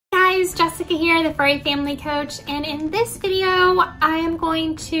guys, Jessica here, the Furry Family Coach, and in this video I am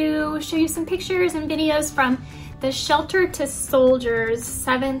going to show you some pictures and videos from the Shelter to Soldiers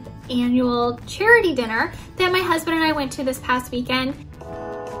 7th annual charity dinner that my husband and I went to this past weekend.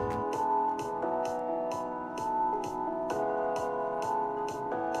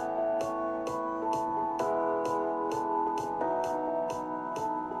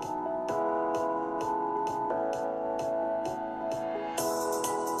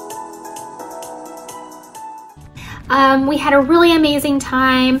 We had a really amazing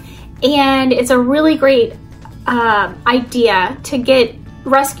time, and it's a really great idea to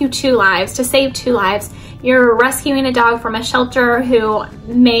rescue 2 lives, to save 2 lives. You're rescuing a dog from a shelter who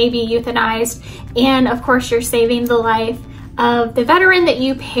may be euthanized, and of course you're saving the life of the veteran that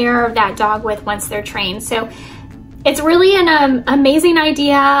you pair that dog with once they're trained. So it's really an amazing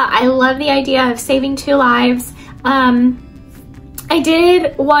idea. I love the idea of saving 2 lives. I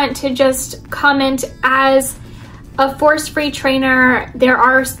did want to just comment, as a force-free trainer, there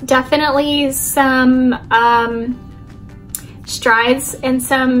are definitely some strides and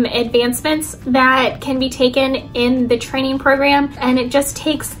some advancements that can be taken in the training program, and it just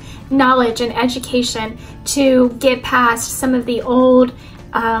takes knowledge and education to get past some of the old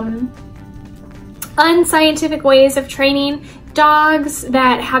unscientific ways of training dogs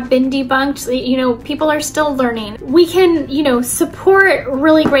that have been debunked. You know, people are still learning. We can, you know, support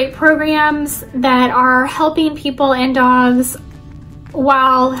really great programs that are helping people and dogs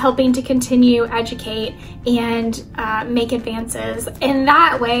while helping to continue educate and make advances in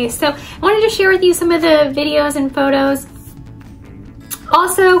that way. So I wanted to share with you some of the videos and photos.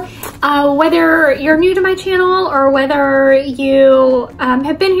 Also, whether you're new to my channel or whether you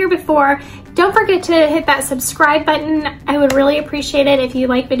have been here before, don't forget to hit that subscribe button. I would really appreciate it if you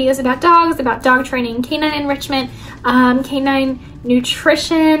like videos about dogs, about dog training, canine enrichment, canine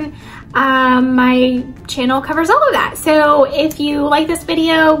nutrition. My channel covers all of that. So if you like this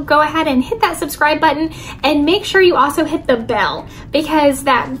video, go ahead and hit that subscribe button, and make sure you also hit the bell, because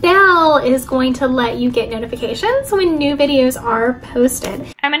that bell is going to let you get notifications when new videos are posted.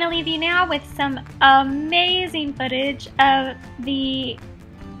 I'm gonna leave you now with some amazing footage of the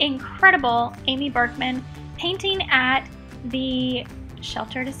incredible Amy Berkman painting at the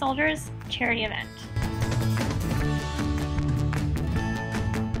Shelter to Soldiers charity event.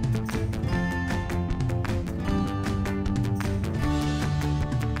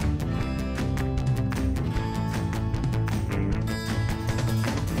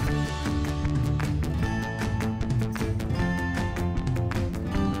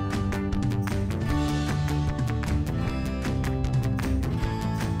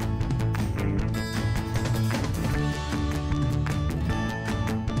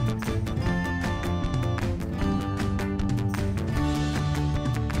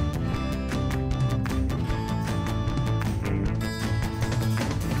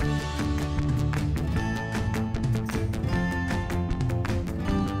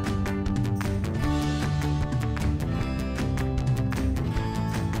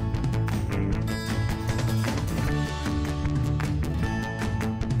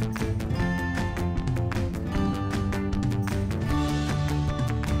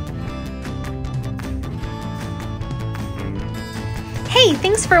 Hey,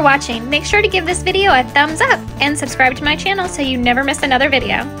 thanks for watching. Make sure to give this video a thumbs up and subscribe to my channel so you never miss another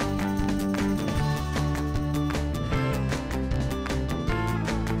video.